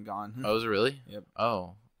 It's come and gone. Oh, is it really? Yep.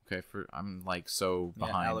 Oh, okay. I'm so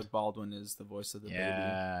behind. Yeah, Alec Baldwin is the voice of the baby.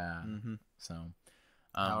 Yeah. Mm-hmm. So,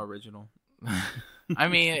 how original. I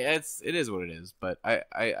mean, it is what it is. But I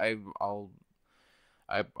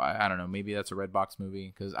don't know. Maybe that's a Redbox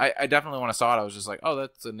movie because I definitely when I saw it, I was just like, oh,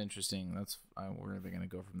 that's an interesting. Where are they gonna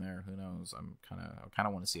go from there? Who knows? I kind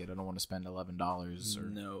of want to see it. I don't want to spend $11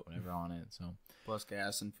 or whatever on it. So. Plus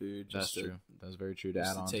gas and food. That's true. That's very true. To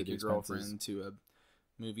add on take to your girlfriend to a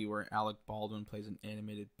movie where Alec Baldwin plays an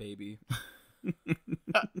animated baby.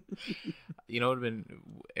 It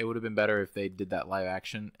would have been better if they did that live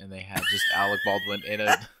action and they had just Alec Baldwin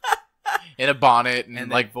in a bonnet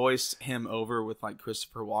and voiced him over with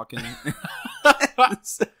Christopher Walken.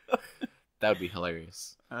 That would be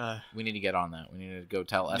hilarious. We need to get on that. We need to go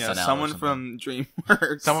tell SNL. Someone from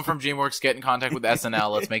DreamWorks. Someone from DreamWorks get in contact with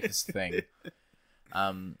SNL. Let's make this thing.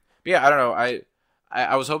 But yeah, I don't know.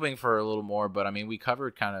 I was hoping for a little more, but I mean, we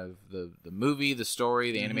covered kind of the movie, the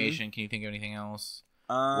story, the animation. Can you think of anything else?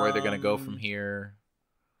 Where they're gonna go from here?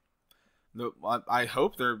 I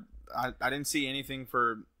hope they're. I didn't see anything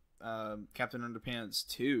for Captain Underpants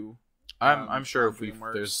 2. I'm sure if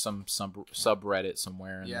there's some subreddit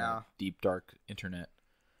somewhere in the deep dark internet,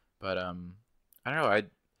 but I don't know.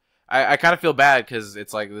 I kind of feel bad because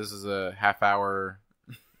it's this is a half hour.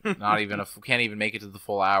 Not even can't even make it to the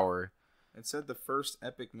full hour. It said the first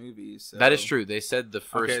epic movie. So. That is true. They said the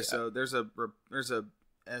first. Okay, so there's a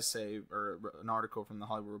essay or an article from the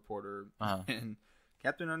Hollywood Reporter and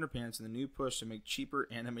Captain Underpants and the new push to make cheaper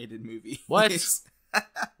animated movies. What?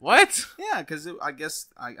 What? Yeah, because I guess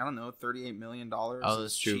I don't know, $38 million. Oh,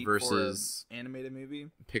 that's true. Versus animated movie.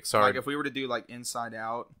 Pixar. Like if we were to do like Inside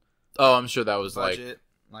Out. Oh, I'm sure that was budget,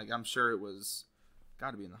 like I'm sure it was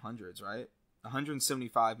got to be in the hundreds, right?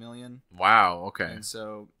 175 million. Wow. Okay. And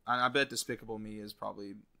so I bet Despicable Me is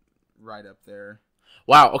probably right up there.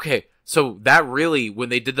 Wow. Okay. So that really, when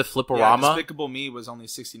they did the Flipperama, Despicable Me was only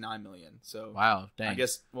 69 million. So wow, dang. I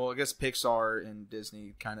guess Pixar and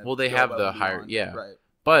Disney kind of they have the higher, yeah, right.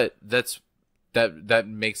 But that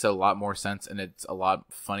makes a lot more sense, and it's a lot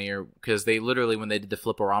funnier because they literally, when they did the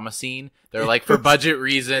Flipperama scene, they're like, for budget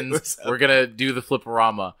reasons, we're gonna do the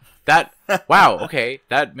Flipperama. That wow, okay,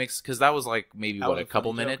 that makes, because that was like maybe a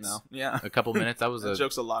couple minutes, yeah, a couple minutes. That was that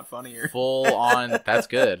joke's a lot funnier. Full on. That's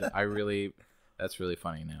good. That's really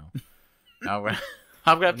funny now. Now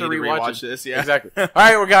I'm gonna have to rewatch this. Yeah, exactly. All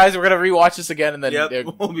right, we're gonna rewatch this again, and then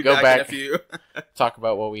we'll be go back in a few. Talk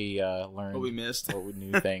about what we learned, what we missed, what we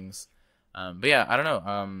new things. But yeah, I don't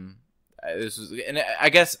know. This was, and I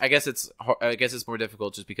guess it's more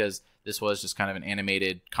difficult just because this was just kind of an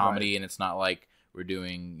animated comedy, and it's not like we're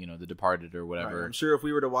doing, The Departed or whatever. Right. I'm sure if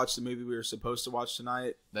we were to watch the movie we were supposed to watch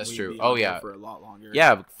tonight, that's true. For a lot longer.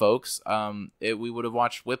 Yeah, folks. We would have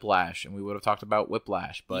watched Whiplash, and we would have talked about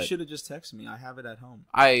Whiplash. But you should have just texted me. I have it at home.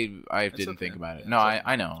 I didn't think about it. Yeah, no,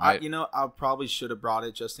 I know. I probably should have brought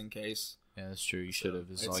it just in case. Yeah, that's true. You should have.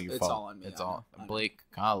 It's all your fault. It's all on me. It's all Blake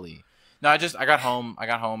Golly. No, I got home,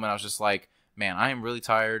 and I was just like, man, I am really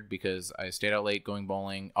tired because I stayed out late going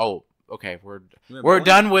bowling. Oh, okay, we're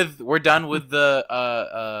done with the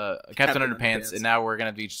Captain Underpants, and now we're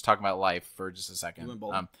gonna be just talking about life for just a second. You went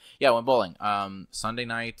bowling? Yeah, I went bowling. Sunday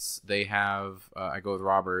nights they have I go with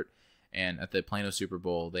Robert, and at the Plano Super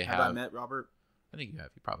Bowl they have. Have I met Robert? I think you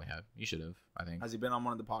have. You probably have. You should have. I think. Has he been on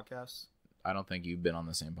one of the podcasts? I don't think you've been on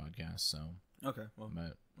the same podcast, so. Okay. Well,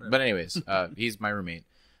 but anyways, he's my roommate.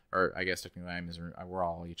 Or I guess technically we're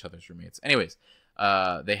all each other's roommates. Anyways,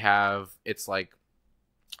 they have, it's like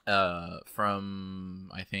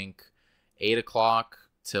from I think 8 o'clock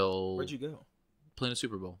till. Where'd you go? Plano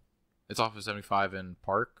Super Bowl. It's off of 75 in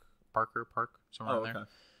Parker Park, somewhere in there.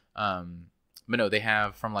 But no, they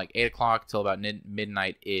have from like 8 o'clock till about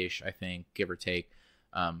midnight ish, I think, give or take,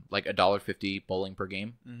 like $1.50 bowling per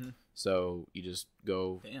game. Mm-hmm. So you just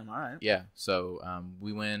go. Damn, all right. Yeah. So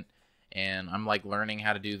we went. And I'm like learning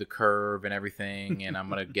how to do the curve and everything, and I'm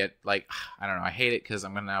gonna get like, I don't know, I hate it because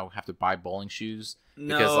I'm gonna now have to buy bowling shoes.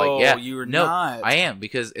 Because not. I am,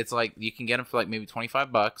 because it's like you can get them for like maybe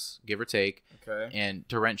 $25, give or take. Okay. And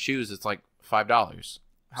to rent shoes, it's like $5.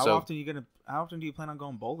 How often do you plan on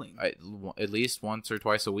going bowling? At least once or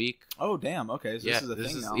twice a week. Oh damn! Okay, so this is a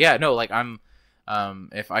thing now. Yeah, no, like I'm.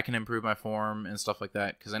 If I can improve my form and stuff like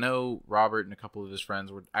that, because I know Robert and a couple of his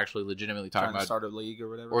friends were actually legitimately talking about start a league or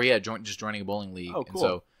whatever. Or yeah, just joining a bowling league. Oh,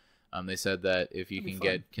 cool. And so, they said that if you can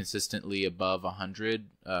get consistently above 100,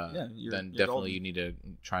 then definitely golden. You need to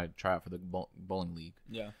try out for the bowling league.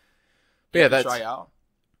 Yeah. But yeah, that's try out.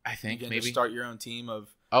 I think maybe just start your own team of.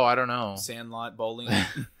 Oh, I don't know. Sandlot bowling. I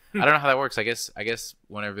don't know how that works. I guess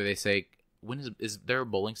whenever they say. When is there a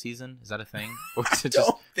bowling season? Is that a thing? Or is it I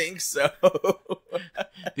don't think so.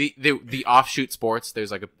 the offshoot sports.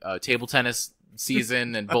 There's like a table tennis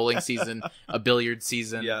season and bowling season, a billiard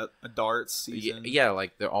season. Yeah, a darts season. Yeah,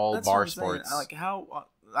 like they're all bar sports. Like how?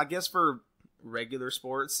 I guess for regular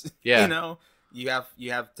sports, yeah, you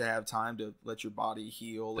have to have time to let your body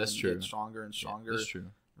heal. That's and true. Get stronger and stronger. Yeah, that's true.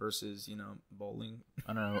 Versus, bowling.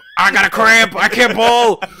 I don't know. I got a cramp. I can't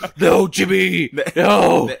bowl. No, Jimmy.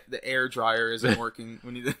 No. The air dryer isn't working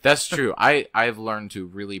when you. That's true. I've learned to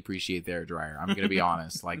really appreciate the air dryer. I'm gonna be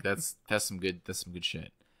honest. Like that's some good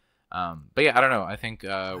shit. But yeah, I don't know. I think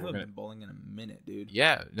I haven't been bowling in a minute, dude.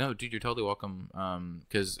 Yeah, no, dude, you're totally welcome.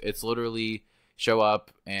 Because it's literally show up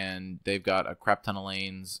and they've got a crap ton of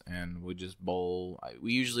lanes and we just bowl.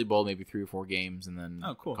 We usually bowl maybe 3 or 4 games and then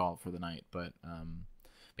call it for the night. But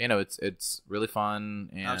it's really fun.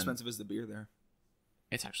 And how expensive is the beer there?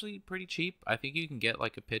 It's actually pretty cheap. I think you can get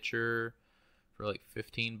like a pitcher for like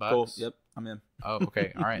 $15. Cool. Yep, I'm in. Oh,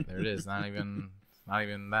 okay. All right, there it is. Not even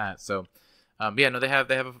that. So, yeah, no, they have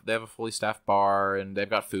a fully staffed bar and they've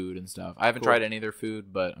got food and stuff. I haven't tried any of their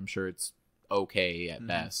food, but I'm sure it's okay at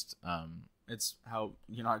best. It's how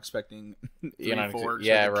you're not expecting 3 forks,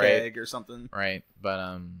 yeah, right, keg or something, right?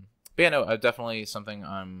 But yeah, no, definitely something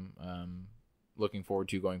I'm looking forward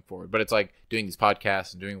to going forward. But it's like doing these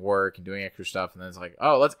podcasts and doing work and doing extra stuff, and then it's like,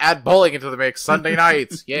 oh, let's add bowling into the mix Sunday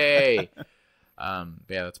nights, yay! But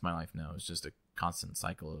yeah, that's my life now. It's just a constant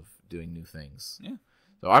cycle of doing new things. Yeah.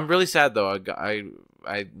 So I'm really sad though.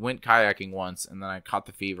 I went kayaking once, and then I caught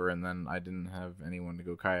the fever, and then I didn't have anyone to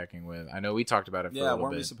go kayaking with. I know we talked about it for a little bit. Yeah,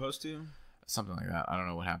 weren't we supposed to? Something like that. I don't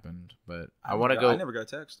know what happened, but I want to go. I never got a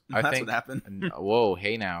text. That's what happened. Whoa,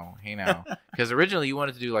 hey now. Because originally you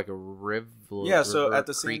wanted to do like a river. Yeah, so at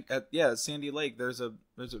the Sandy Lake, there's a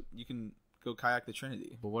you can go kayak the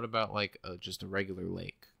Trinity. But what about like just a regular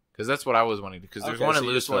lake? Because that's what I was wanting to. Because there's one in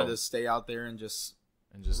Louisville. You just wanted to stay out there and just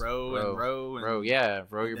row. Yeah,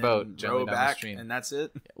 row your boat gently down the stream, and that's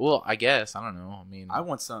it. Well, I guess I don't know. I mean, I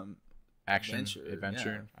want some action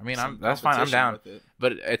adventure. Yeah. I mean, that's fine. I'm down.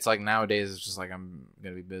 But it's like nowadays, it's just like I'm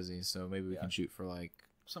gonna be busy, so maybe we can shoot for like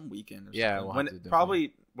some weekend. Or yeah, something.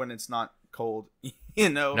 Probably when it's not cold. You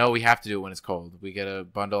know. No, we have to do it when it's cold. We gotta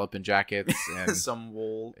bundle up in jackets and some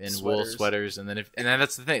wool sweaters, and then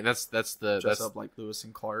that's the thing. That's dress up like Lewis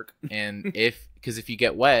and Clark. And if you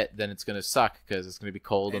get wet, then it's gonna suck because it's gonna be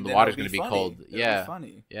cold and the water's gonna be cold. It'll be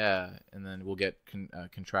funny. Yeah, and then we'll get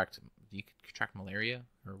contract. Do you contract malaria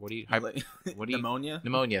or what do you? Pneumonia.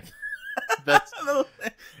 That's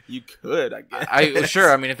you could, I guess.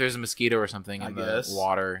 Sure. I mean, if there's a mosquito or something in the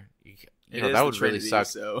water, that would Trinity, really suck.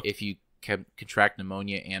 So. If you contract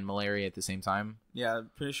pneumonia and malaria at the same time. Yeah,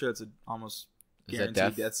 I'm pretty sure it's almost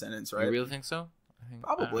guaranteed death sentence, right? You really think so?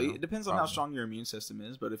 Probably. It depends on how strong your immune system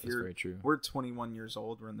is, but if very true. We're 21 years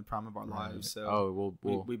old, we're in the prime of our lives, so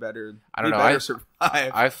we better. I don't know. Survive.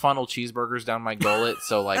 I funnel cheeseburgers down my gullet,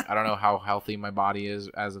 so like I don't know how healthy my body is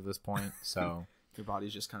as of this point. So your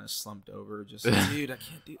body's just kind of slumped over. Just dude, I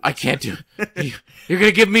can't do. I can't do it. You're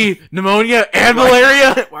gonna give me pneumonia and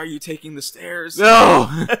malaria? Why are you taking the stairs?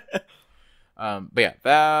 No. But yeah,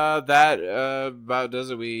 that about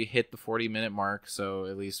does it. We hit the 40-minute mark, so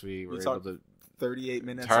at least we were able to 38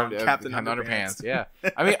 minutes on Captain Underpants. Yeah,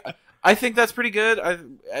 I mean, I think that's pretty good.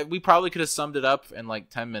 We probably could have summed it up in like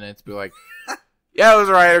 10 minutes. Be like, yeah, it was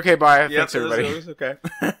alright. Okay, bye. Thanks everybody. It was okay.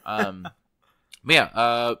 But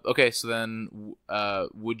yeah. Okay. So then,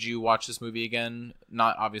 would you watch this movie again?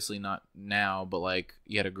 Obviously not now, but like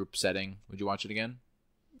you had a group setting. Would you watch it again?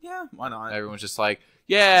 Yeah, why not? Everyone's just like,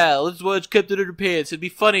 yeah, let's watch Captain Underpants. It'd be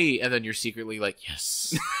funny. And then you're secretly like,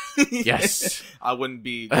 yes. Yes. I wouldn't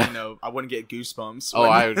be, I wouldn't get goosebumps.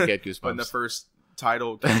 I would get goosebumps. When the first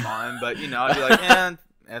title came on. But, I'd be like,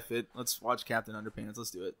 F it. Let's watch Captain Underpants. Let's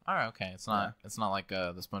do it. All right, okay. It's not like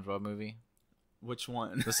the SpongeBob movie. Which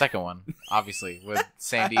one? The second one, obviously, with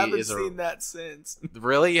Sandy. I haven't seen that since.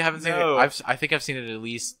 Really? You haven't seen No. it? I think I've seen it at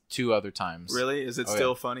least 2 other times. Really? Is it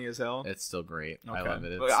still funny as hell? It's still great. Okay. I love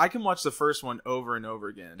it. I can watch the first one over and over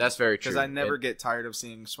again. That's very true. Because I never get tired of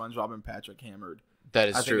seeing SpongeBob and Patrick hammered. That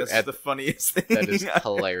is true. I think that's the funniest thing. That is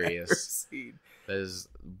hilarious. I've ever seen. That is,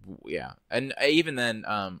 yeah. And even then,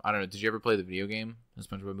 I don't know. Did you ever play the video game? The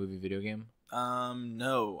SpongeBob movie video game?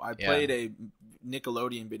 No. I played a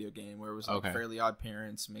Nickelodeon video game where it was like Fairly Odd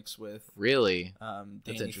Parents mixed with Danny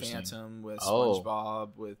Phantom with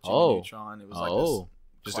SpongeBob with Jimmy Neutron. It was like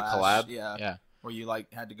this just a collab. Yeah. Where you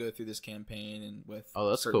like had to go through this campaign and with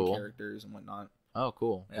that's certain cool. characters and whatnot. Oh,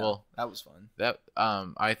 cool. Yeah, well, that was fun. That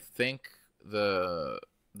I think the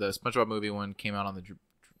SpongeBob movie one came out on the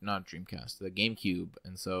not Dreamcast, the GameCube,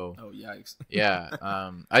 and so yikes. Yeah.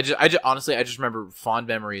 I just honestly I just remember fond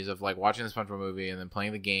memories of like watching the SpongeBob movie and then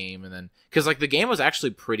playing the game, and then because like the game was actually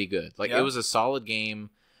pretty good. Like it was a solid game.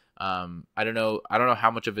 I don't know how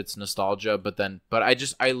much of it's nostalgia, but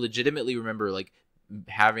I legitimately remember like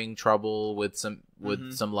having trouble with some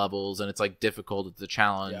levels, and it's like difficult. It's a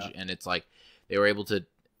challenge, and it's like they were able to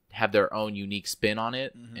have their own unique spin on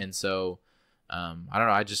it, and so. I don't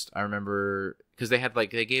know. I remember because they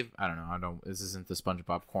gave. I don't know. This isn't the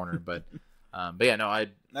SpongeBob corner, but yeah, no.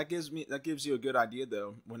 That gives you a good idea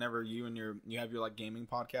though. Whenever you have your like gaming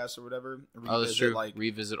podcast or whatever. That's true. Like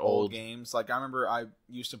revisit old games. Like I remember I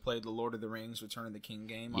used to play the Lord of the Rings: Return of the King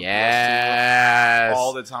game. On yes. PS2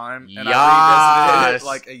 all the time. And yes. I revisited it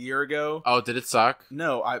like a year ago. Oh, did it suck?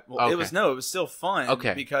 No, it was still fun.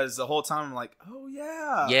 Okay. Because the whole time I'm like, oh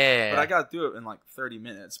yeah. Yeah. But I got through it in like 30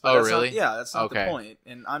 minutes. But really? That's not the point.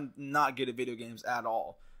 And I'm not good at video games at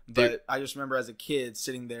all. But I just remember as a kid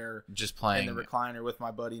sitting there just playing in the recliner with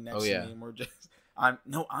my buddy next to me, and we're just I'm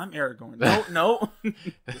Aragorn. No.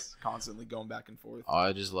 Just constantly going back and forth. Oh,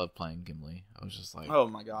 I just love playing Gimli. I was just like, oh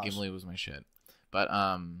my gosh, Gimli was my shit. But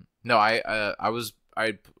no, I was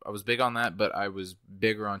big on that, but I was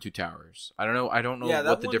bigger on Two Towers. I don't know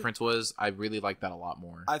what the difference was. I really like that a lot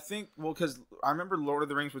more. I think because I remember Lord of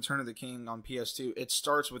the Rings: Return of the King on PS2. It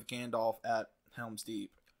starts with Gandalf at Helm's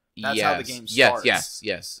Deep. That's how the game starts.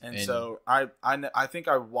 Yes. And so I think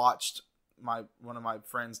I watched one of my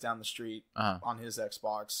friends down the street on his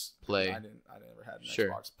Xbox play. I never had an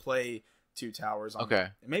Xbox play Two Towers.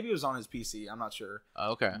 Maybe it was on his PC. I'm not sure.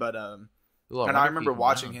 Okay. But and I remember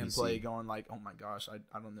watching him play, going like, "Oh my gosh,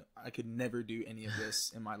 I don't know. I could never do any of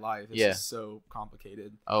this in my life. This is so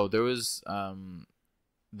complicated." Oh, there was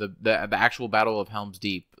the actual Battle of Helm's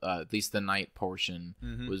Deep, at least the night portion,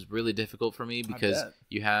 was really difficult for me because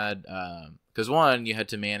you had because one, you had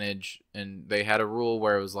to manage, and they had a rule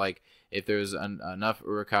where it was like, if there's enough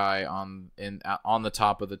Urukai on the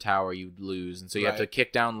top of the tower, you'd lose, and so you have to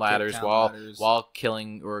kick down ladders while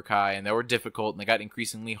killing Urukai, and they were difficult, and they got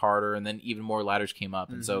increasingly harder, and then even more ladders came up,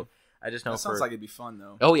 and so I just know that sounds like it'd be fun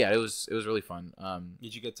though. Oh yeah, it was really fun.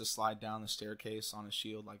 Did you get to slide down the staircase on a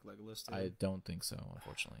shield like Legolas did? I don't think so,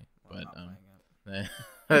 unfortunately, but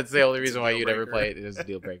that's the only reason why you'd ever play it. It was a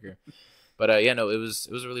deal breaker. But yeah, no, it was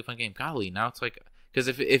a really fun game. Golly, now it's like. Because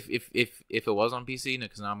if it was on PC,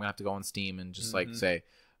 because now I'm gonna have to go on Steam and just like say,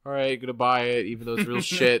 all right, gonna buy it, even though it's real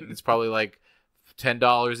shit. It's probably like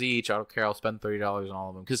 $10 each. I don't care. I'll spend $30 on all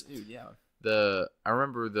of them. Because I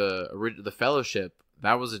remember the Fellowship,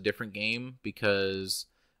 that was a different game because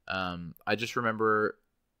I just remember,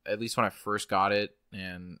 at least when I first got it,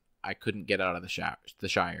 and I couldn't get out of the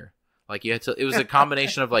Shire. Like you had to, it was a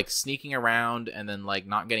combination of like sneaking around and then like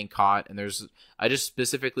not getting caught. And I just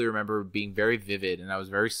specifically remember being very vivid, and I was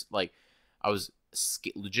very like, I was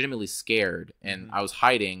legitimately scared, and I was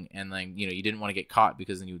hiding, and like, you didn't want to get caught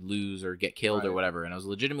because then you would lose or get killed or whatever. And I was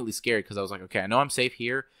legitimately scared because I was like, okay, I know I'm safe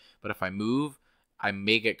here, but if I move, I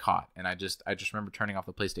may get caught. And I just remember turning off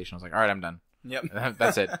the PlayStation. I was like, all right, I'm done. Yep.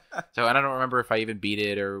 That's it. So, and I don't remember if I even beat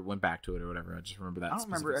it or went back to it or whatever. I just remember that. I don't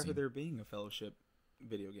remember ever there being a Fellowship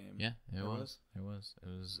video game. Yeah, it was.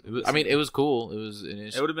 I mean, it was cool.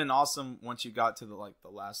 It would have been awesome once you got to the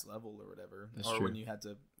last level or whatever. That's or true. when you had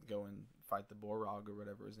to go and fight the Borog or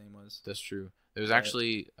whatever his name was. That's true. There was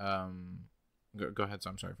actually go ahead. So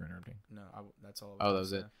I'm sorry for interrupting. No, that's all. That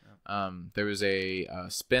was it. Yeah. There was a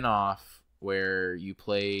spin-off where you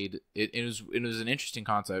played it. It was an interesting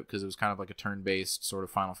concept because it was kind of like a turn-based sort of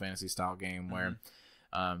Final Fantasy style game where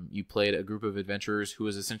you played a group of adventurers who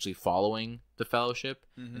was essentially following the Fellowship.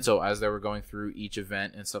 And so as they were going through each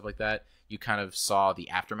event and stuff like that, you kind of saw the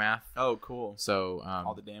aftermath. Oh, cool. So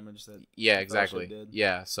all the damage that exactly did.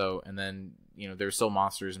 Yeah. So, and then there's still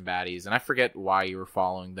monsters and baddies, and I forget why you were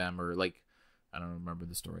following them, or like I don't remember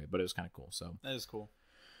the story, but it was kind of cool. So that is cool.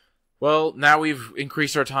 Well, now we've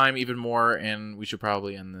increased our time even more, and we should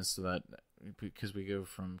probably end this so that, because we go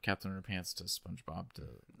from Captain Underpants to SpongeBob to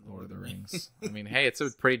Lord of the Rings. I mean, hey, it's a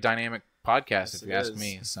pretty dynamic podcast, if you ask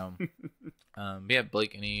me. So, yeah,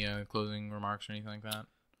 Blake, any closing remarks or anything like that?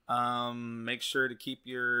 Make sure to keep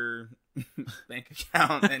your bank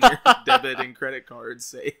account and your debit and credit card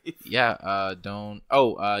safe. Yeah, don't.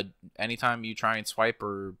 Anytime you try and swipe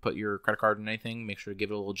or put your credit card in anything, make sure to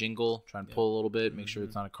give it a little jingle. Try and pull a little bit. Make sure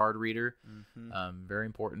it's not a card reader. Very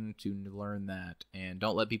important to learn that. And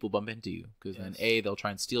don't let people bump into you, because then A, they'll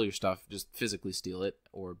try and steal your stuff, just physically steal it,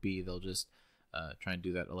 or B, they'll just try and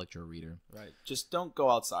do that electro reader. Right. Just don't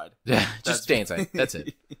go outside. Just stay inside. That's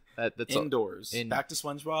it. That's indoors. Back to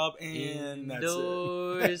SpongeBob, and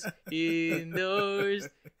indoors, that's it. indoors.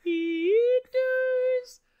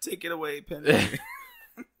 Take it away, Penny.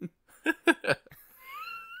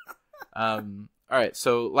 All right.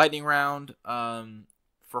 So lightning round.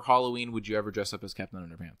 For Halloween, would you ever dress up as Captain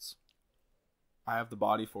Underpants? I have the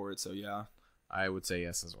body for it, so yeah. I would say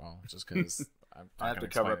yes as well, just because I have to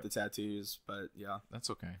cover up the tattoos, but yeah, that's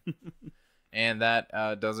okay. And that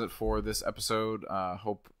does it for this episode.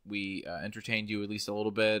 Hope we entertained you at least a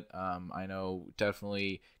little bit. I know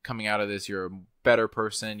definitely coming out of this, you're a better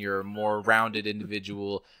person. You're a more rounded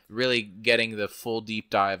individual. Really getting the full deep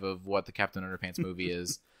dive of what the Captain Underpants movie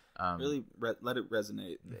is. Really let it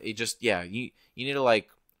resonate. It just, you need to like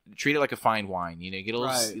treat it like a fine wine. Get a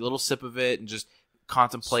little sip of it and just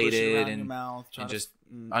contemplate it and just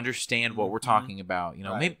understand what we're talking about.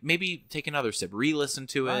 Maybe take another sip, re-listen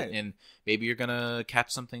to it, and maybe you're gonna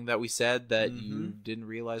catch something that we said that you didn't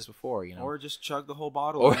realize before. Or just chug the whole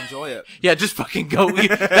bottle and enjoy it. Yeah, just fucking go.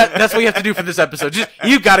 That's what you have to do for this episode. Just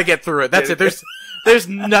you got to get through it. That's it. There's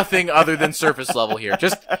nothing other than surface level here.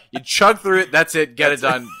 Just you chug through it. That's it. Get it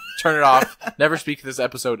done. Turn it off. Never speak to this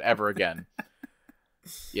episode ever again.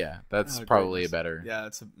 Yeah, that's probably a better. Yeah,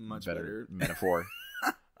 it's a much better metaphor.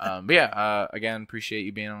 But yeah, again, appreciate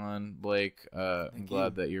you being on, Blake. I'm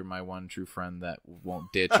glad that you're my one true friend that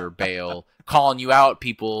won't ditch or bail. Calling you out,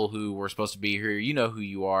 people who were supposed to be here. You know who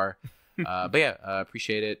you are. But yeah,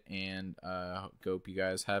 appreciate it, and hope you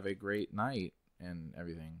guys have a great night. and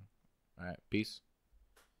everything. All right, peace.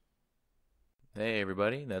 Hey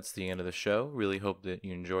everybody, that's the end of the show. Really hope that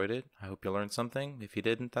you enjoyed it. I hope you learned something. If you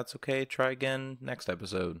didn't, that's okay. Try again next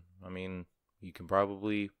episode. I mean, you can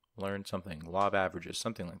probably learn something. Law of averages,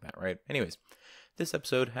 something like that, right? Anyways, this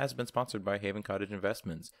episode has been sponsored by Haven Cottage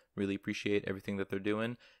Investments. Really appreciate everything that they're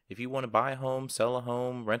doing. If you want to buy a home, sell a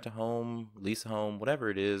home, rent a home, lease a home, whatever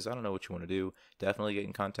it is, I don't know what you want to do, definitely get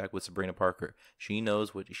in contact with Sabrina Parker. She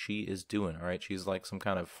knows what she is doing, all right? She's like some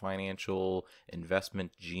kind of financial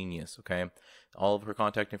investment genius, okay? All of her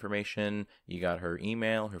contact information, you got her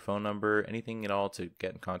email, her phone number, anything at all to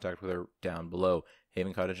get in contact with her down below.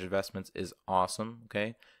 Haven Cottage Investments is awesome,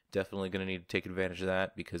 okay? Definitely going to need to take advantage of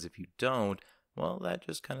that, because if you don't, well, that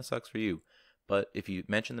just kind of sucks for you. But if you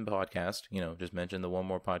mention the podcast, just mention the One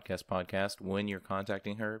More podcast when you're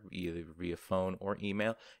contacting her, either via phone or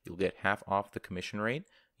email, you'll get half off the commission rate.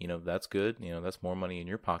 That's good. That's more money in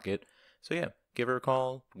your pocket. So yeah, give her a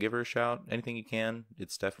call, give her a shout, anything you can.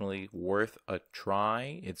 It's definitely worth a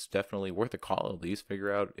try. It's definitely worth a call, at least.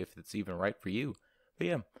 Figure out if it's even right for you. But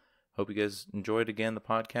yeah, hope you guys enjoyed again the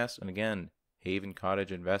podcast. And again, Haven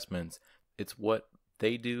Cottage Investments. It's what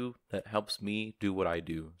they do that helps me do what I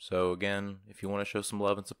do. So again, if you want to show some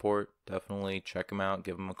love and support, definitely check them out,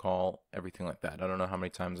 give them a call, everything like that. I don't know how many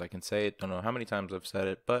times I can say it, don't know how many times I've said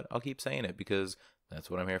it, but I'll keep saying it because that's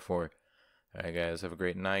what I'm here for. All right, guys, have a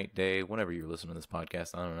great night, day, whenever you're listening to this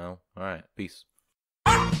podcast. I don't know. All right, peace.